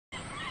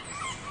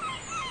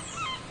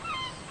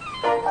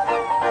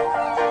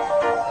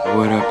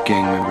What up,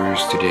 gang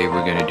members? Today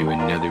we're gonna do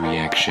another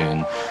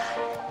reaction.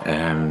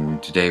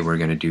 Today we're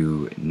gonna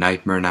do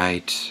Nightmare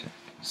Night,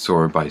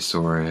 Sora by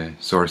Sora,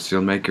 Sora's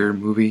Filmmaker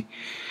movie.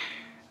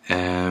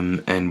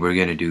 And we're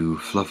gonna do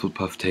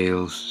Flufflepuff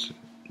Tales,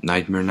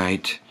 Nightmare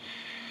Night.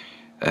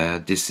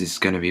 This is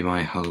gonna be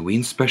my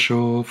Halloween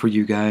special for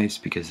you guys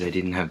because I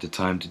didn't have the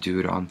time to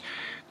do it on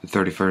the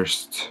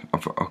 31st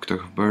of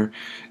October.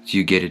 So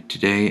you get it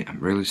today. I'm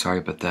really sorry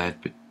about that,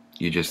 but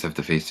you just have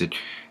to face it.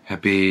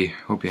 Hope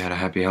you had a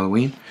happy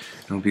Halloween.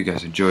 I hope you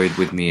guys enjoyed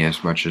with me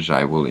as much as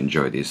I will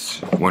enjoy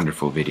these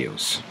wonderful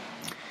videos.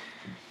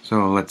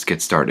 So let's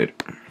get started.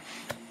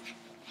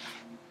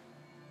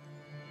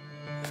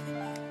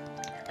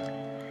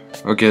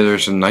 Okay,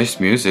 there's some nice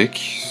music.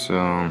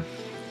 So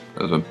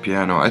there's a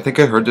piano. I think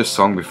I heard this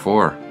song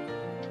before.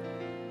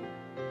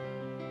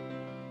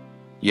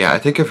 Yeah, I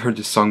think I've heard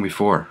this song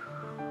before.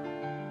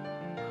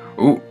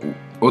 Oh,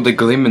 the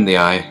gleam in the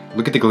eye.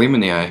 Look at the gleam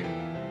in the eye.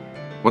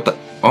 What the?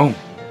 Oh.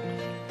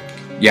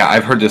 Yeah,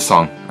 I've heard this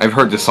song. I've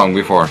heard this song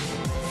before.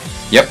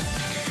 Yep.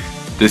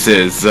 This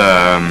is,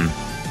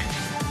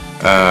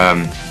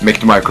 Make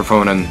the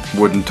Microphone and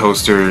Wooden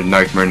Toaster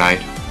Nightmare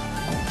Night.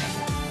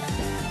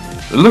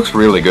 It looks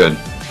really good.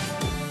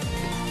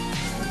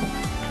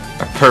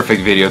 A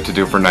perfect video to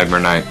do for Nightmare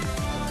Night.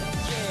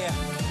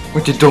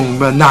 What you doing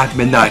about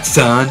Nightmare Night,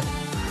 son?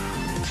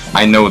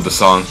 I know the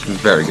song. It's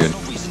very good.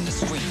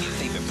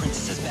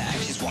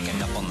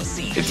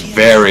 It's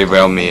very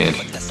well made.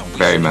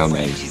 Very well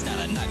made.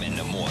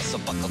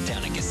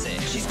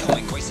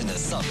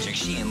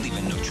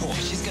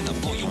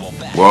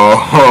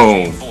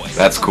 Whoa,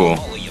 that's cool.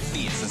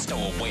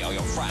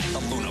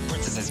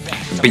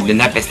 Beat the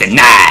night is the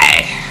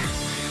night.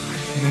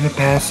 You're gonna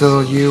pass so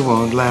you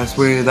won't last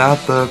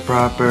without the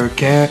proper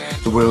care.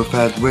 The will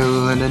fat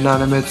will and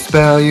anonymous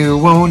spell you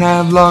won't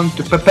have long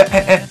to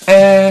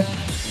prepare.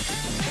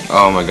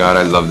 Oh my god,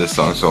 I love this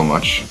song so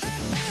much.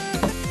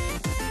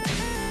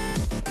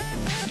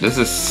 This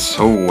is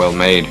so well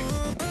made.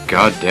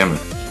 God damn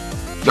it.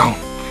 Oh,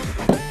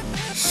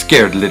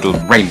 scared little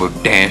Rainbow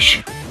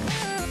Dash.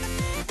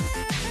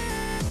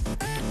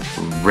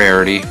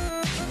 Rarity.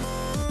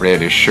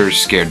 Rarity's sure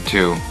scared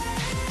too.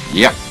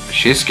 Yep,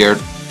 she's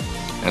scared.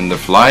 And the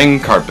flying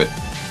carpet.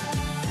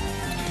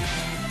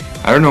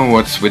 I don't know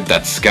what's with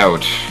that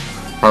scout.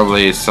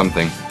 Probably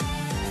something.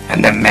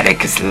 And the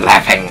medic is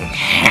laughing.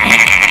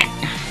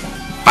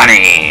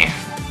 Funny.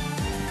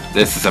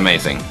 This is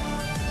amazing.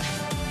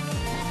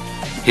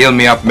 Heal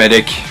me up,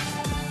 medic.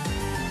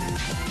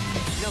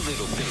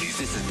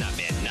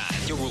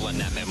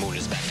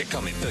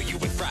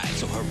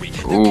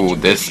 Ooh,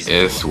 this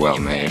is well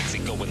made.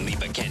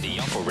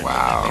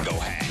 Wow.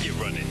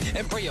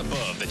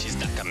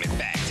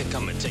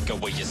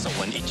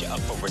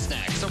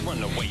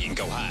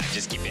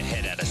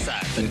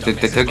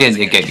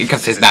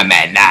 Because it's not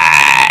midnight.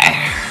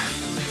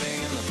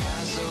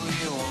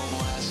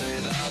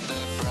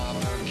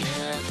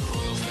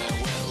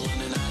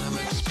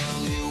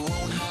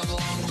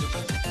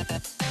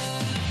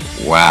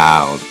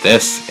 Wow,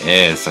 this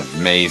is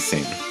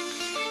amazing.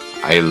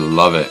 I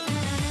love it.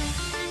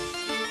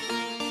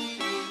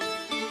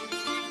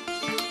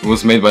 It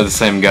was made by the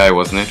same guy,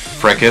 wasn't it?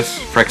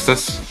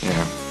 Frexus?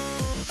 Yeah.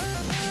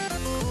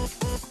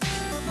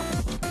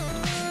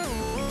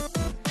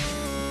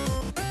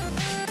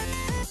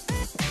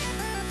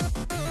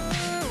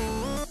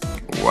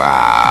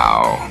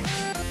 Wow.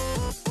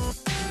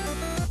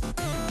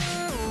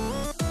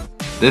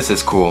 This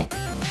is cool.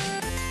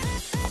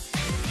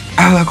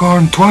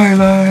 Alicorn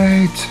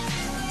Twilight!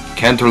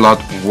 Canterlot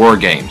War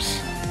Games.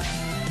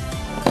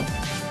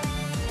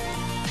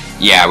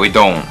 Yeah, we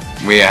don't.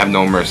 We have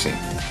no mercy.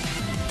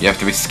 You have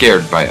to be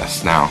scared by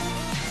us now.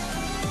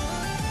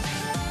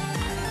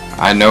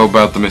 I know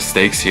about the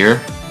mistakes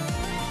here.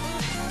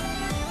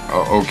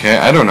 Oh, okay,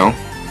 I don't know.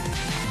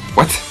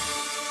 What?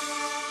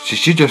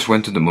 She just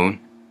went to the moon?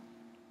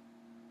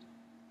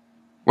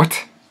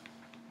 What?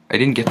 I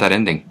didn't get that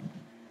ending.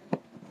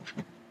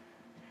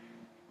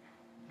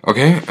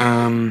 Okay,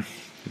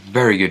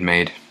 very good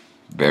made.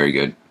 Very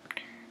good.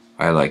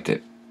 I liked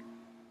it.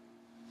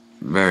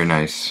 Very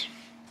nice.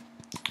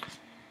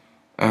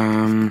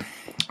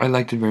 I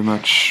liked it very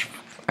much.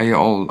 I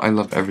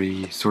love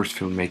every Source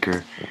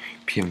Filmmaker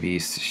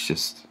PMVs. It's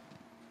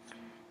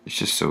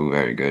just so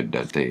very good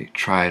that they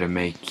try to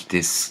make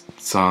these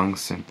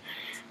songs, and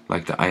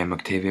like the I Am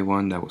Octavia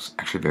one, that was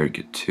actually very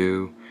good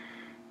too.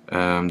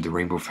 The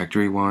Rainbow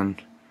Factory one.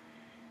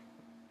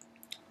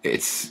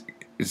 It's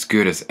as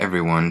good as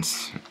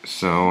everyone's.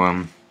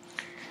 So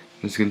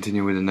let's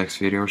continue with the next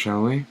video,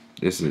 shall we?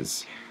 This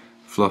is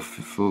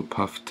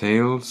Flufflepuff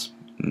Tales,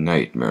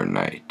 Nightmare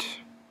Night.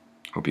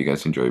 Hope you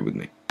guys enjoy with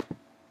me.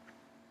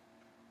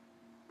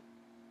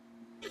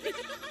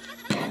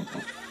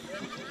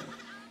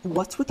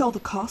 What's with all the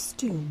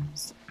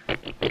costumes?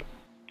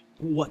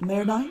 What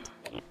Mare Night?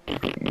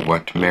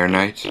 What Mare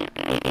Night?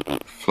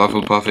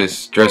 Flufflepuff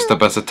is dressed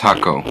up as a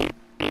taco.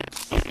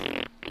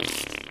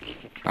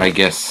 I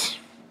guess.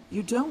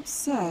 You don't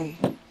say.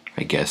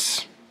 I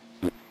guess.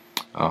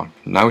 Oh,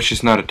 now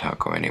she's not a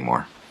taco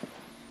anymore.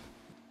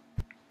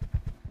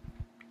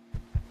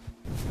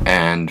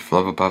 And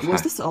Flufflepuff.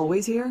 Was this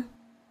always here?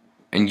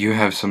 And you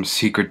have some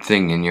secret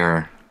thing in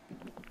your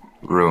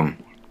room.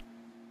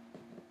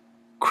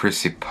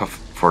 Chrissy Puff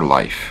for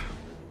life.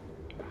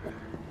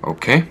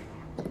 Okay.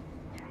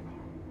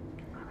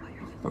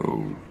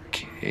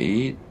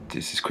 Okay.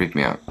 This is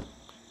creeping me out.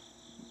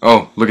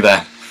 Oh, look at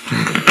that.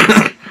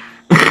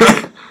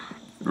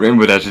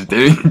 Rainbow Dash is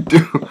dating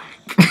to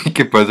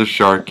Pinkie Pie the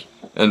shark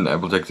and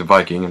Applejack the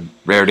Viking and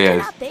Rarity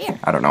Eyes.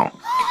 I don't know.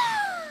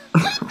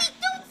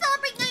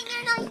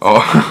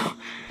 Oh,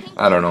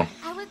 I don't know.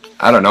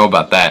 I don't know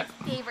about that.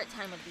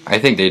 I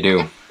think they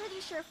do.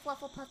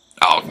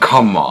 Oh,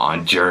 come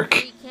on,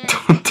 jerk.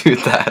 Don't do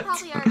that.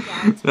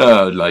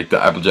 Oh, like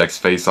the Applejack's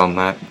face on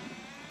that.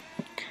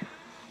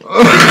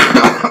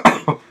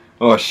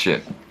 Oh,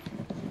 shit.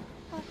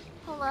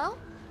 Hello?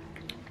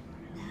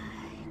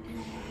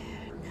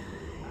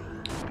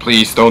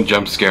 Please don't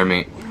jump scare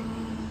me.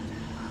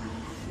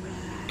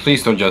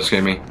 Please don't jump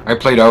scare me. I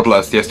played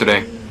Outlast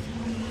yesterday.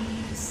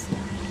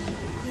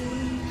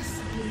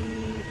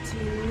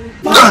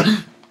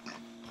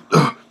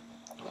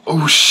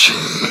 Oh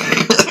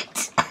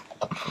shit!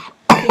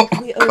 I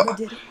think we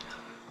overdid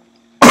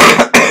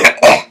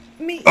it.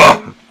 Me.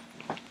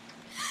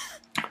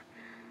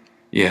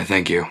 Yeah,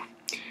 thank you.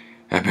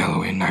 Happy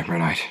Halloween, Nightmare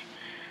Night.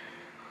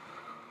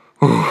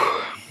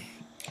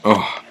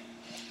 Oh,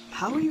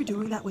 How are you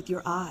doing that with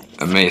your eyes?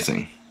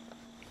 amazing.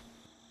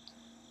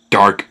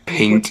 Dark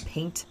paint. Put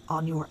paint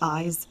on your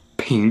eyes.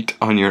 Paint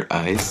on your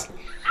eyes.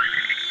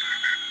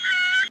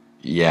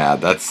 Yeah,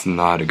 that's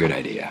not a good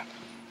idea.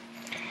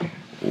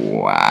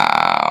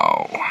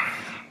 Wow.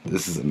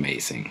 This is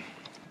amazing.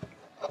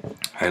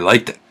 I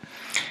liked it.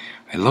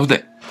 I loved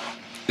it.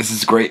 This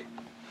is great.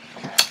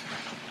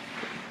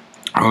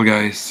 Well,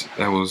 guys,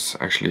 that was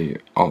actually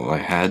all I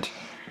had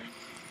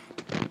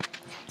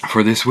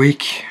for this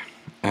week.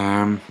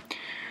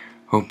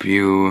 Hope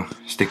you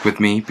stick with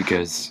me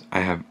because I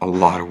have a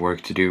lot of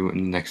work to do in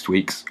the next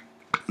weeks,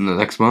 in the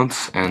next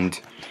months,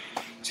 and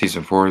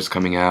season 4 is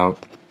coming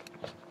out.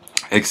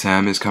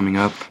 Exam is coming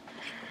up,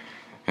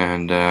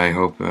 and I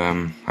hope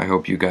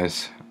you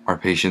guys are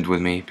patient with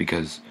me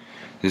because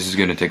this is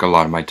gonna take a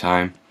lot of my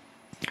time,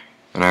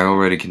 and I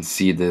already can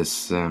see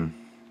this.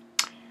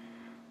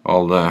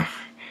 All the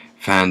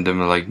fandom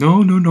are like,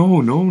 no,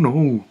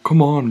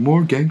 come on,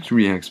 more Gangster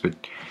reacts,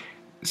 but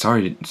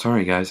sorry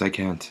guys, I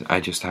can't. I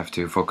just have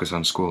to focus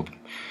on school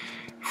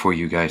for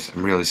you guys.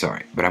 I'm really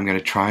sorry, but I'm gonna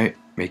try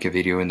make a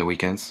video in the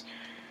weekends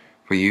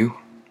for you.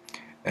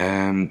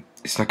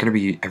 It's not gonna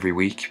be every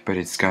week, but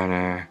it's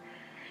gonna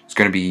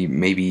be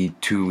maybe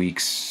 2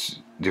 weeks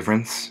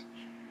difference.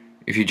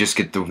 If you just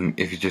get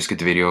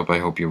the video up, I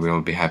hope you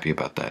will be happy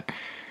about that.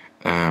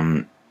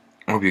 I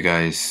hope you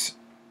guys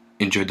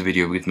enjoyed the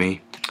video with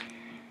me.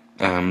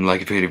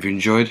 Like if you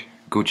enjoyed,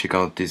 go check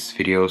out these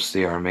videos.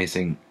 They are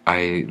amazing.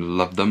 I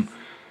love them,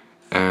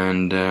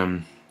 and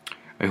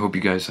I hope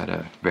you guys had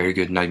a very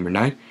good Nightmare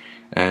Night.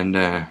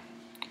 And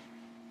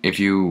if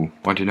you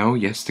want to know,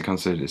 yes, the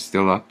concert is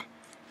still up.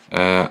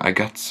 I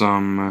got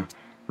some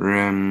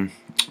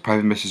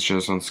private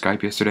messages on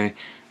Skype yesterday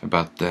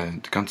about the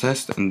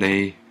contest, and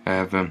they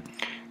have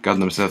gotten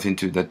themselves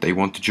into that they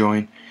want to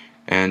join,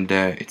 and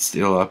it's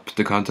still up,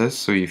 the contest.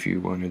 So if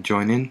you want to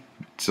join in,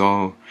 it's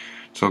all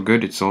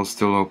good. It's all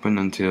still open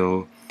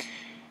until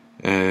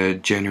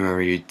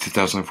January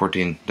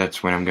 2014.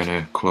 That's when I'm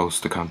gonna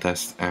close the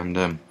contest, and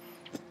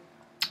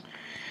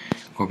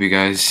hope you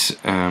guys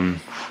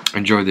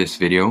enjoy this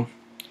video.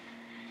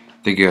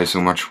 Thank you guys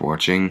so much for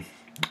watching,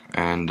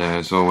 and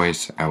as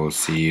always, I will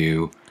see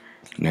you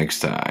next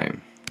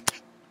time.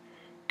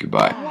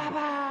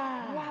 Goodbye.